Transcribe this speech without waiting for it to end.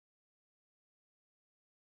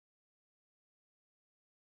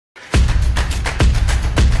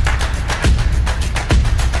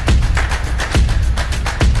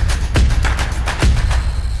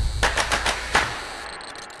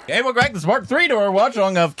Hey, welcome back. This is part 3 to our watch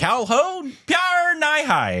along of KAHO NA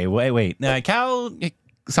PYAAR. Wait. KAHO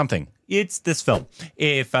something. It's this film.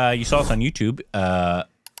 If you saw us on YouTube,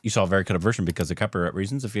 you saw a very cut version because of copyright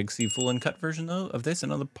reasons. If you see a full uncut version though of this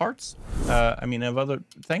and other parts, of other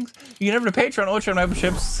things, you can have to Patreon or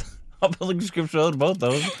memberships. I'll put a link in the description of both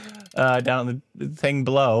those down in the thing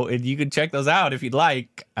below, and you can check those out if you'd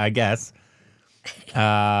like, I guess.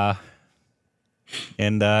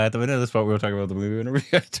 And at the end of this part, we'll talk about the movie and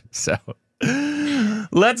review it. So,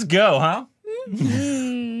 let's go, huh?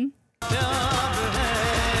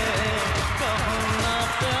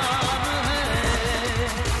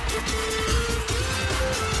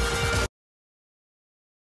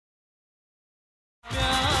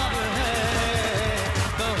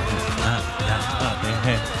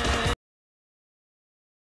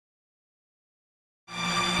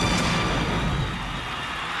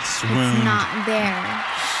 It's not there.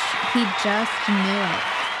 He just knew it.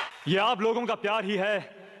 ये आप लोगों का प्यार ही है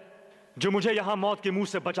जो मुझे यहाँ मौत के मुंह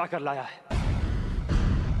से बचा कर लाया है।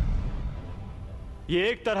 ये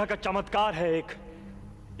एक तरह का चमत्कार है,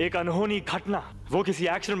 एक अनहोनी घटना। वो किसी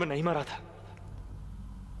एक्सीडेंट में नहीं मरा था,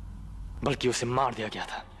 बल्कि उसे मार दिया गया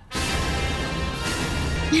था।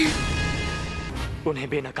 उन्हें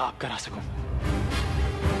बेनकाब करा सकूं,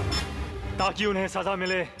 ताकि उन्हें सजा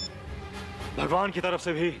मिले भगवान की तरफ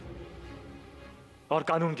से भी और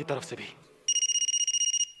कानून की तरफ से भी।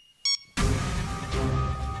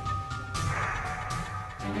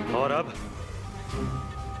 और अब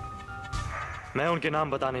मैं उनके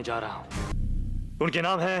नाम बताने जा रहा हूं। उनके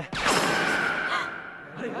नाम है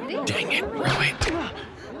Dang it, Rohit.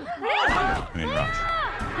 Raj.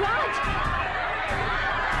 Raj!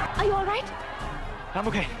 Are you all right? I'm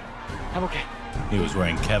okay. I'm okay. He was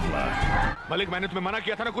wearing Kevlar. Malik, मैंने तुम्हें मना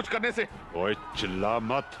किया था ना कुछ करने से। ओए चिल्ला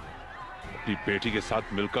मत। अपनी बेटी के साथ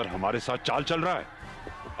मिलकर हमारे साथ चाल चल रहा है।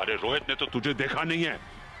 अरे रोहित ने तो तुझे देखा नहीं है।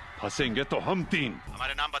 फंसेंगे तो हम तीन।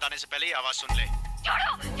 हमारे नाम बताने से पहले ही आवाज सुन ले।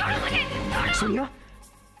 छोड़ो मुझे। सुन लिया?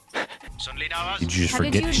 सुन ली ना आवाज? Did you just How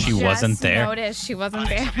did forget you she just wasn't there? notice she wasn't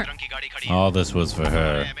there? रंग की गाड़ी खड़ी है। All this was for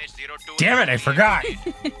her. Damn it, I forgot.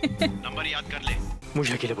 Number याद कर ले।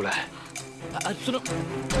 मुझे अकेले बुलाया। सुनो।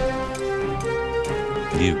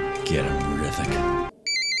 You get him, Hrithik.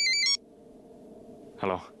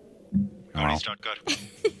 Hello. गाड़ी स्टार्ट कर।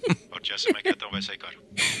 और जैसे मैं कहता हूँ वैसे ही कर।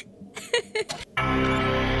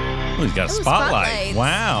 Oh, he's got a spotlight.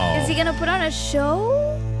 Wow. Is he gonna put on a show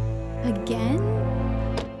again?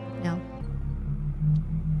 No.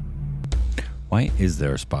 Why is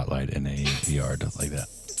there a spotlight in a yard like that?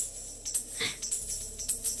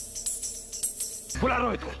 बुला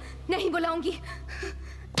रोहित को। नहीं बुलाऊंगी।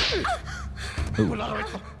 बुला रोहित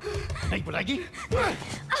को। नहीं बुलाएगी?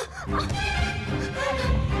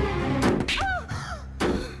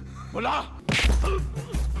 बुला।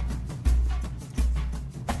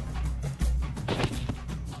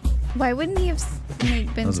 Why wouldn't he have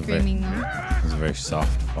been screaming though? It was a very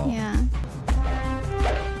soft fall. Yeah.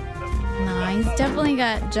 Nah, he's definitely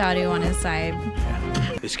got Jadu on his side.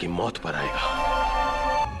 इसकी मौत पर आएगा।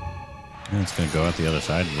 And it's gonna go out the other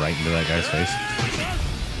side, right into that guy's face.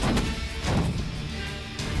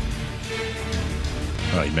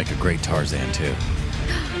 Oh, you'd make a great Tarzan too.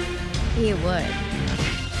 He would.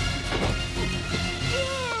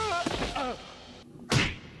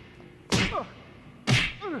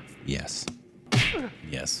 Yes.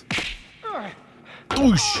 Yes.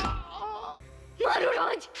 Whoosh! मारो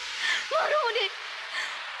राज, मारो उन्हें।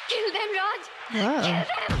 Kill them, Raj. Whoa. Kill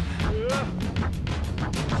them.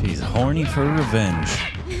 She's horny for revenge.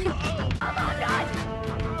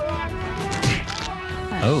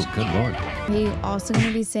 Oh, good lord. Are you also going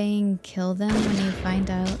to be saying kill them when you find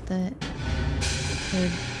out that her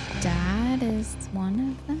dad is one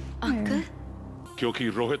of them? Uncle? क्योंकि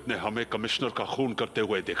रोहित ने हमें commissioner का खून करते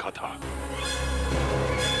हुए देखा था।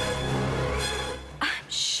 I'm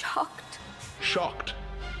shocked. Shocked?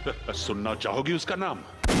 सुनना चाहोगी उसका नाम?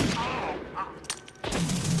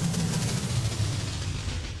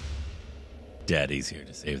 Daddy's here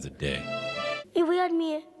to save the day. ये वही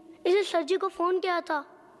आदमी है। इसे सर जी को फोन किया था।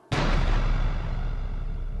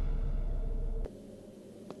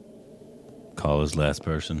 Call his last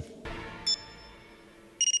person.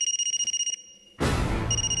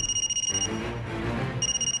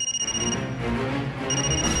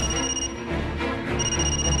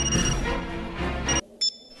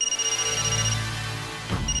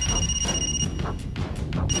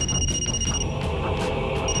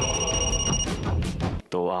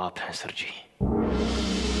 तो आप हैं सर जी।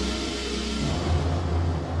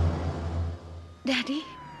 डैडी,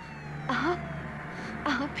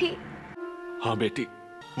 आप ही। हाँ बेटी,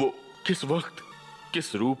 वो किस वक्त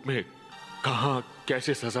किस रूप में, कहां,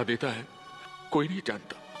 कैसे सजा देता है, कोई नहीं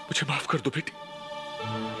जानता। मुझे माफ कर दो बेटी।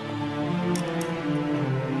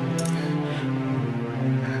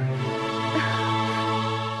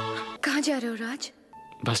 कहाँ जा रहे हो राज?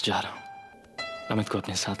 बस जा रहा हूँ अमित को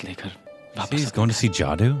अपने साथ लेकर वापस। He's going to see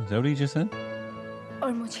Jadu? Is that what he just said?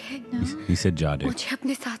 और मुझे? He said Jadu. मुझे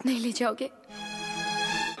अपने साथ नहीं ले जाओगे?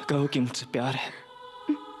 कहो कि मुझसे प्यार है।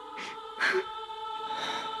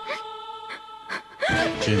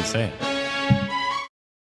 She didn't say it.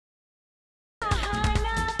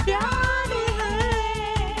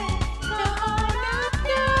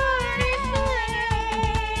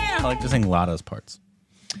 I like to sing Lada's parts.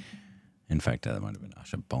 In fact, that might have been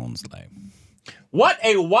Asha Bonesley. What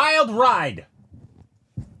a wild ride!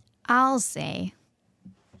 I'll say.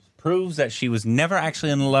 Proves that she was never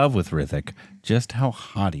actually in love with Hrithik, just how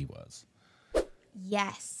hot he was.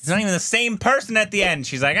 Yes. It's not even the same person at the end.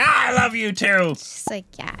 She's like, I love you too. She's like,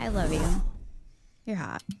 yeah, I love you. You're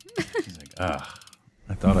hot. She's like, ugh.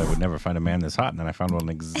 I thought I would never find a man this hot, and then I found one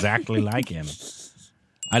exactly like him.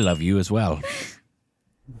 I love you as well.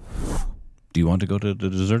 Do you want to go to the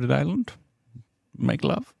deserted island? Make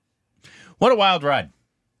love? What a wild ride.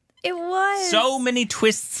 It was. So many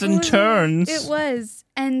twists and turns. It was.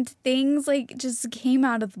 And things like just came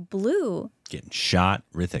out of the blue. Getting shot.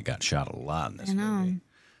 Hrithik got shot a lot in this I know. movie.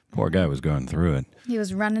 Poor guy was going through it. He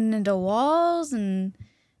was running into walls and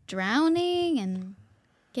drowning and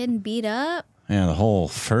getting beat up. Yeah, the whole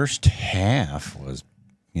first half was,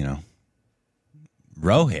 you know,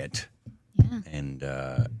 Rohit. Yeah. And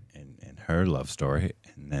her love story.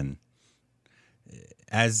 And then,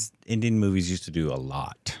 as Indian movies used to do a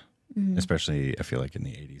lot, especially, I feel like, in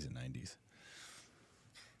the 80s and 90s.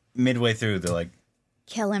 Midway through, they're like,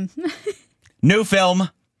 Kill him. new film.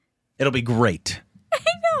 It'll be great. I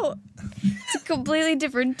know. It's a completely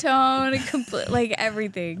different tone, like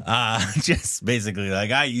everything. Just basically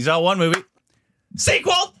like, you saw one movie.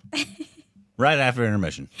 Sequel! Right after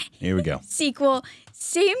intermission. Here we go. Sequel.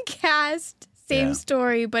 Same cast, same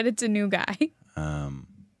story, but it's a new guy.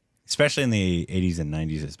 Especially in the 80s and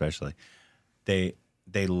 90s especially.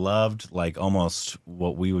 They loved like almost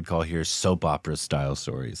what we would call here soap opera style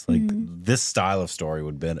stories. Like this style of story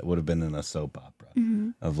would have been in a soap opera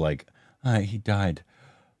of like, he died,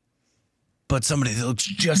 but somebody that looks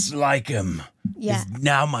just like him is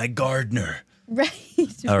now my gardener, right?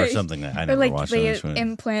 Or something that I never watched. They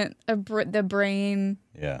implant the brain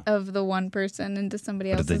of the one person into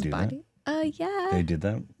somebody else's body. Yeah, they did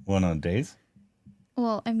that one on days.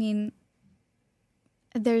 Well, I mean,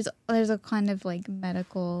 there's a kind of like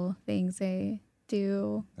medical things they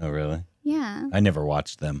do. Oh, really? Yeah. I never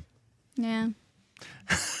watched them. Yeah.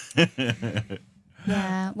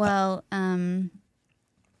 Yeah. Well,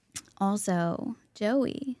 also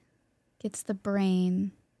Joey gets the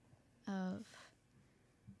brain of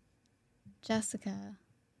Jessica,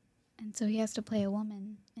 and so he has to play a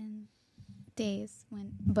woman in days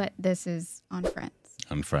but this is on Friends.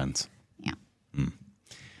 On Friends. Yeah.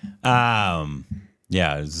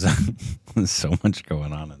 Yeah, there's so much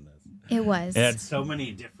going on in this. It was. It had so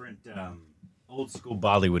many different old school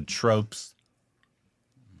Bollywood tropes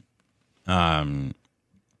and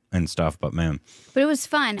stuff, but man. But it was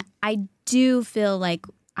fun. I do feel like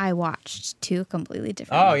I watched two completely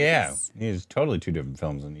different movies. Yeah. It's totally two different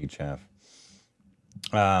films in each half.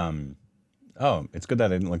 It's good that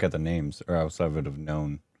I didn't look at the names, or else I would have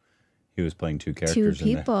known he was playing two characters. Two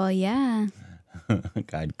people, yeah.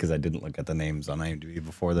 God, because I didn't look at the names on IMDb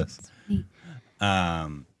before this. I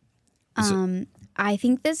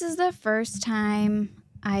think this is the first time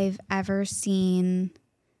I've ever seen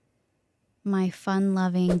my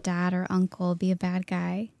fun-loving dad or uncle be a bad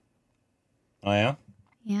guy. Oh, yeah?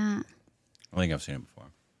 Yeah. I think I've seen it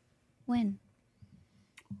before. When?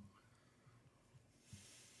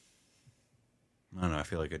 I don't know. I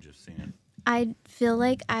feel like I've just seen it. I feel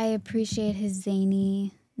like I appreciate his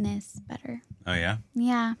zaniness better. Oh, yeah?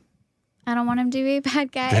 Yeah. I don't want him to be a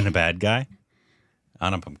bad guy. Then a bad guy?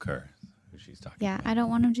 Anupam Kaur, who she's talking about. I don't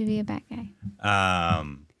want him to be a bad guy.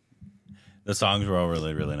 The songs were all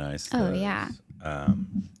really, really nice. Oh, yeah.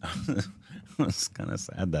 It was kind of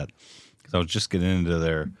sad that, because I was just getting into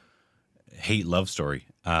their hate-love story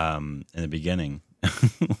in the beginning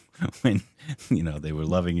when, they were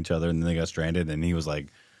loving each other and then they got stranded and he was like,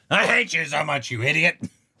 I hate you so much, you idiot.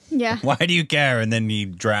 Yeah. Why do you care? And then he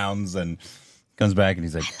drowns and comes back and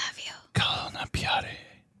he's like, I love you. KAHO NAA PYAAR.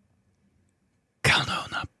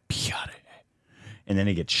 KAHO NAA PYAAR. And then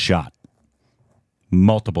he gets shot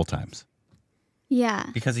multiple times. Yeah.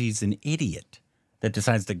 Because he's an idiot that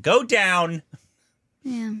decides to go down.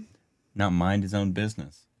 Yeah. Not mind his own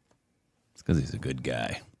business. It's because he's a good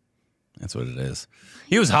guy. That's what it is.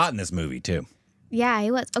 He was hot in this movie, too. Yeah, he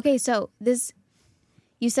was. Okay, so this,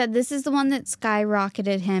 you said this is the one that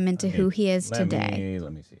skyrocketed him into who he is today.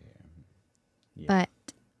 Let me see here. Yeah. But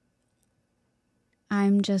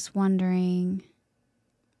I'm just wondering.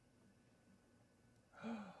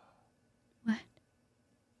 What?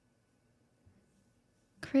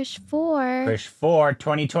 Krish 4. Krish 4,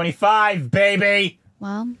 2025, baby!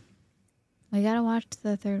 Well, we gotta watch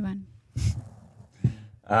the third one.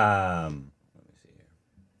 Let me see here.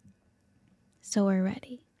 So we're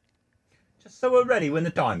ready. Just so we're ready when the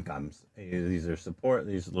time comes. These are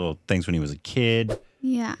these little things when he was a kid.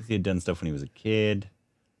 Yeah. He had done stuff when he was a kid.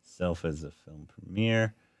 Self as a film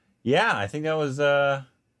premiere. Yeah, I think that was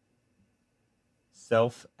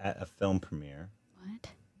Self at a film premiere.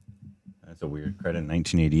 What? That's a weird credit.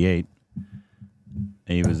 1988.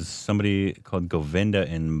 He was somebody called Govinda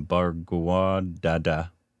in Bargwa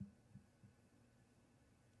Dada.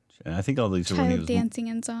 And I think all these are when he was dancing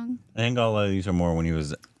and song. I think all of these are more when he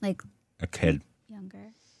was like a kid.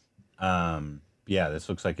 Younger. Yeah, this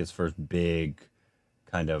looks like his first big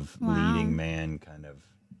kind of leading man kind of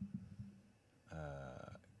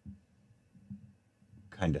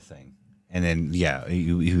thing. And then yeah,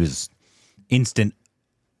 he was instant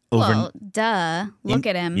Well, duh. Look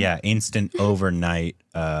at him. Yeah, instant overnight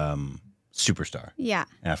superstar. Yeah.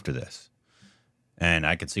 After this. And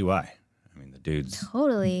I could see why. I mean, the dude's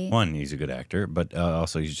totally. One, he's a good actor, but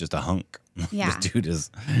also he's just a hunk. Yeah. This dude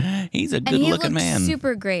he's a good-looking man.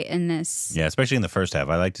 Super great in this. Yeah, especially in the first half.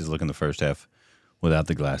 I liked his look in the first half without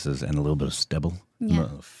the glasses and a little bit of stubble. Yeah.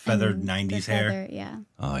 Feathered 90s hair. Yeah.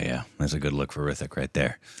 Oh, yeah. That's a good look for Hrithik right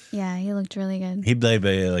there. Yeah, he looked really good. He'd play,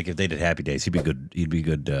 like, if they did Happy Days, he'd be good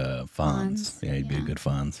Fonz. Yeah, he'd be a good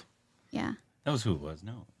Fonz. Yeah. That was who it was.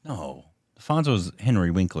 No. The Fonz was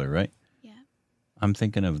Henry Winkler, right? Yeah. I'm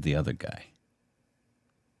thinking of the other guy.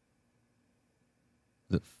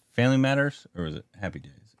 Is it Family Matters or is it Happy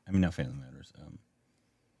Days? I mean, not Family Matters.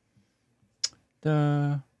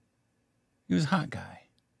 He was a hot guy.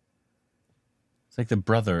 It's like the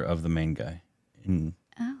brother of the main guy in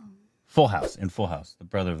Full House. In Full House, the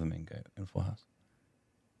brother of the main guy in Full House.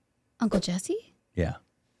 Uncle Jesse? Yeah.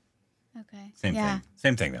 Okay. Same thing.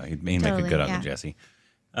 Same thing though. He'd make a good Uncle Jesse.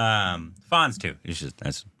 Fonz too.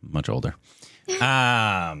 That's much older.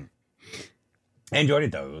 I enjoyed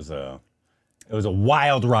it though. It was a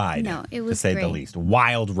wild ride. No, it was to say great. the least.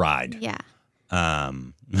 Wild ride. Yeah.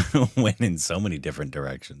 Went in so many different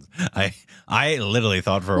directions. I literally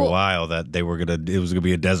thought for a while that it was gonna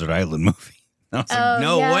be a desert island movie. I was like,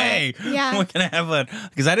 no way. Yeah. We're gonna have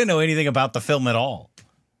because I didn't know anything about the film at all.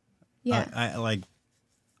 Yeah.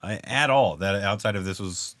 I at all that outside of this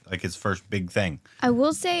was like his first big thing. I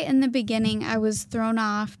will say in the beginning I was thrown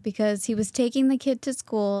off because he was taking the kid to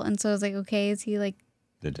school, and so I was like, okay, is he like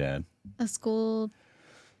the dad? A school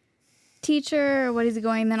teacher or what is he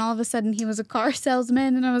going? Then all of a sudden he was a car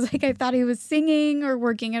salesman, and I was like, I thought he was singing or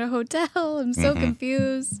working at a hotel. I'm so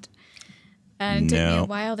confused. And it took me a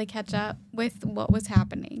while to catch up with what was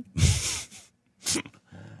happening.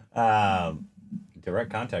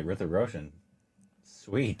 Direct contact, Hrithik Roshan.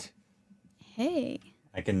 Sweet. Hey.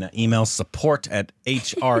 I can email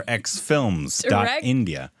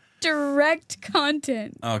support@hrxfilms.india. Direct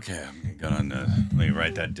content. Okay, I'm gonna let me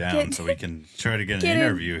write that down so we can try to get an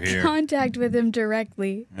interview here. Contact with him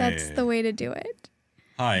directly. That's the way to do it.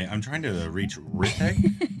 Hi, I'm trying to reach Hrithik.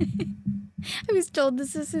 I was told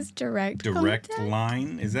this is his direct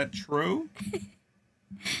line. Is that true?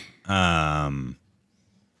 I'm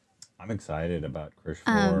excited about Krish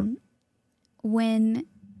 4. When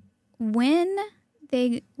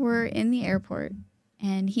they were in the airport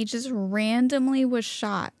and he just randomly was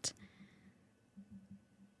shot.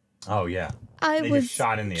 Oh yeah. I was just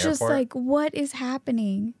shot in the just airport. like, what is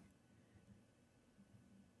happening?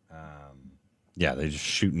 Yeah, they're just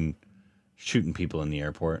shooting people in the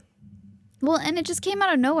airport. Well, and it just came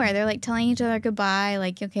out of nowhere. They're like telling each other goodbye,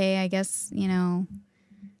 like, okay, I guess,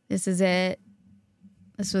 this is it.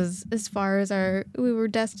 This was as far as we were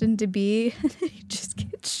destined to be. He just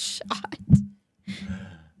gets shot.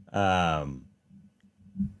 Sorry,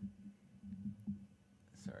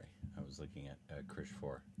 I was looking at Krish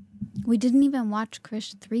 4. We didn't even watch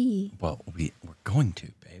Krish 3. Well, we're going to,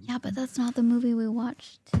 babe. Yeah, but that's not the movie we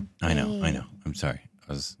watched. I know. I'm sorry.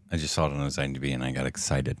 I just saw it on his IMDb and I got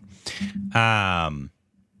excited. Yeah,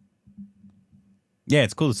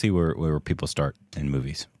 it's cool to see where people start in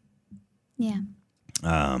movies. Yeah.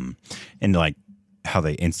 And like how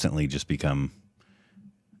they instantly just become.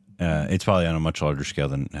 It's probably on a much larger scale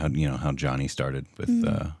than how Johnny started with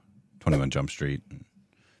 21 Jump Street and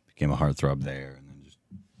became a heartthrob there, and then just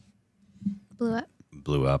Blew up.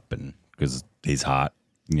 Blew up, and because he's hot,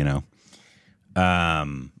 you know.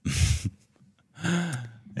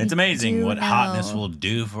 It's amazing what hotness will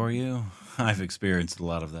do for you. I've experienced a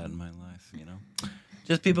lot of that in my life, you know.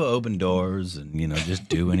 Just people open doors and, you know, just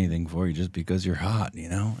do anything for you just because you're hot, you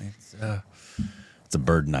know. It's a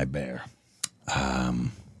burden I bear.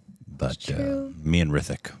 But me and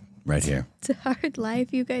Hrithik right here. It's a hard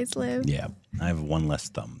life you guys live. Yeah. I have one less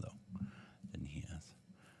thumb, though, than he has.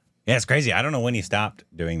 Yeah, it's crazy. I don't know when he stopped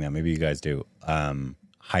doing that. Maybe you guys do.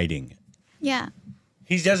 Hiding. Yeah.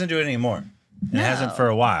 He doesn't do it anymore. It hasn't for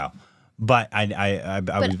a while. But I've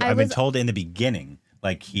been told in the beginning,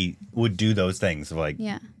 like, he would do those things. Like,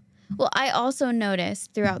 yeah. Well, I also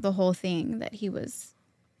noticed throughout the whole thing that he was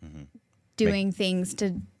doing things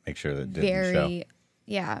to make sure that it didn't show.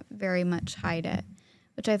 Yeah, very much hide it,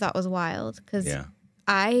 which I thought was wild because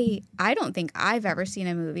I don't think I've ever seen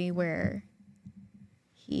a movie where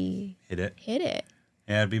he hid it.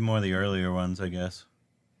 Yeah, it'd be more of the earlier ones, I guess.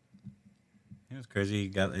 It was crazy. He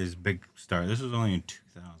got his big start. This was only in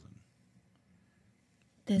 2000.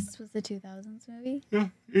 This was the 2000s movie? Yeah,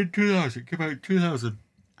 in 2000. It came out in 2000.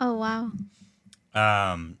 Oh, wow.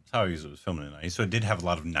 That's how he was filming it. So it did have a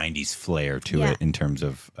lot of 90s flair to it in terms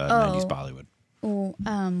of 90s Bollywood.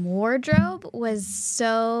 Wardrobe was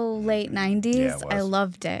so late 90s. Yeah, it was. I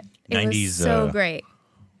loved it. It 90s, was so great.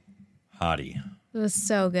 Hottie. It was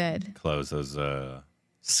so good. Clothes, those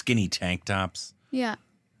skinny tank tops. Yeah.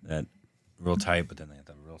 That real tight, but then they had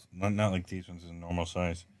the real, not like these ones in normal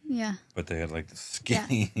size. Yeah. But they had like the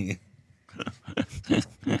skinny.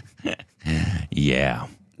 Yeah.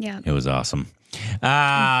 Yeah. It was awesome.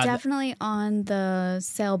 Definitely on the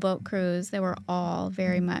sailboat cruise, they were all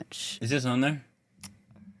very much. Is this on there?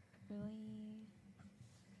 Really?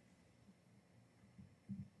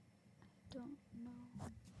 I don't know.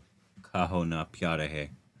 KAHO NAA PYAAR hai.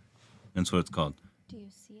 That's what it's called. Do you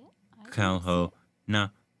see it? KAHO NAA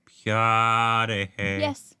PYAAR hai.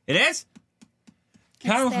 Yes. It is?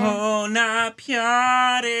 KAHO NAA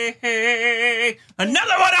PYAAR hai.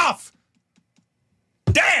 Another one off!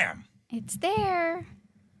 Damn! It's there.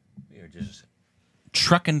 We are just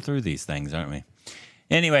trucking through these things, aren't we?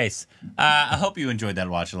 Anyways, I hope you enjoyed that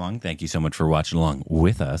watch along. Thank you so much for watching along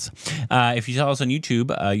with us. If you saw us on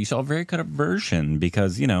YouTube, you saw a very cut up version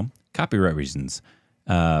because, you know, copyright reasons.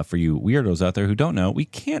 For you weirdos out there who don't know, we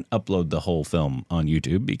can't upload the whole film on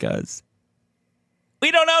YouTube because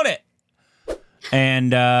we don't own it.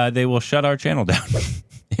 And they will shut our channel down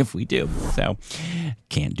if we do. So,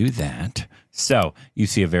 can't do that. So, you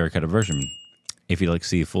see a very cut up version. If you'd like to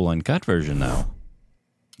see a full uncut version, though,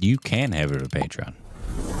 you can have it at Patreon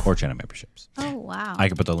or channel memberships. Oh, wow. I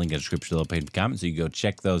can put the link in the description below, pinned comment, so you can go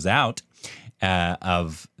check those out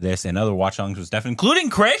of this and other watch-alongs with Steph, including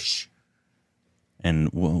Krish. And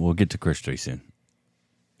we'll get to Krish very soon.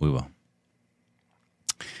 We will.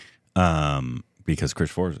 Because Krish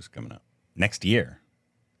 4 is coming up next year.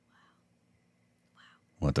 Wow.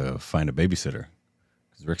 We'll have to find a babysitter.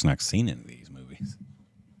 Because Rick's not seen any of these movies.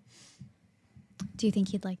 Do you think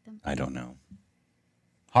he'd like them? I don't know.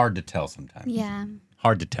 Hard to tell sometimes. Yeah.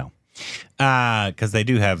 Hard to tell. Because they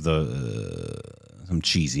do have some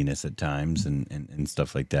cheesiness at times and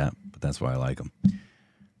stuff like that. But that's why I like them.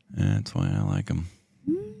 That's why I like them.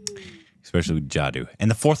 Especially with Jadu.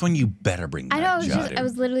 And the fourth one, you better bring back Jadu. I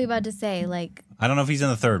was literally about to say, like... I don't know if he's in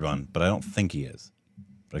the third one, but I don't think he is.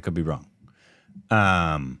 But I could be wrong.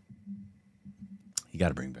 You got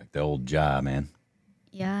to bring back the old Ja, man.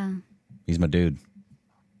 Yeah. He's my dude.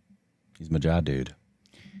 He's my Ja dude.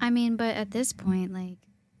 I mean, but at this point, like,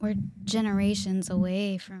 we're generations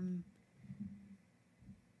away from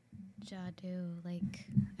Jadu. Like,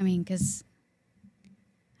 I mean, because...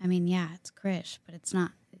 I mean, yeah, it's Krish, but it's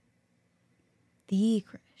not the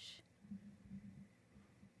Krish.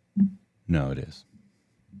 No, it is.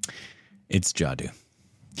 It's Jadu.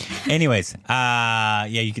 Anyways, yeah,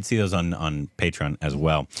 you can see those on Patreon as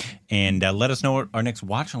well. And let us know what our next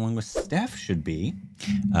watch along with Steph should be,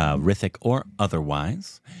 Hrithik or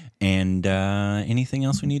otherwise. And anything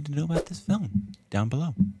else we need to know about this film down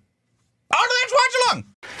below.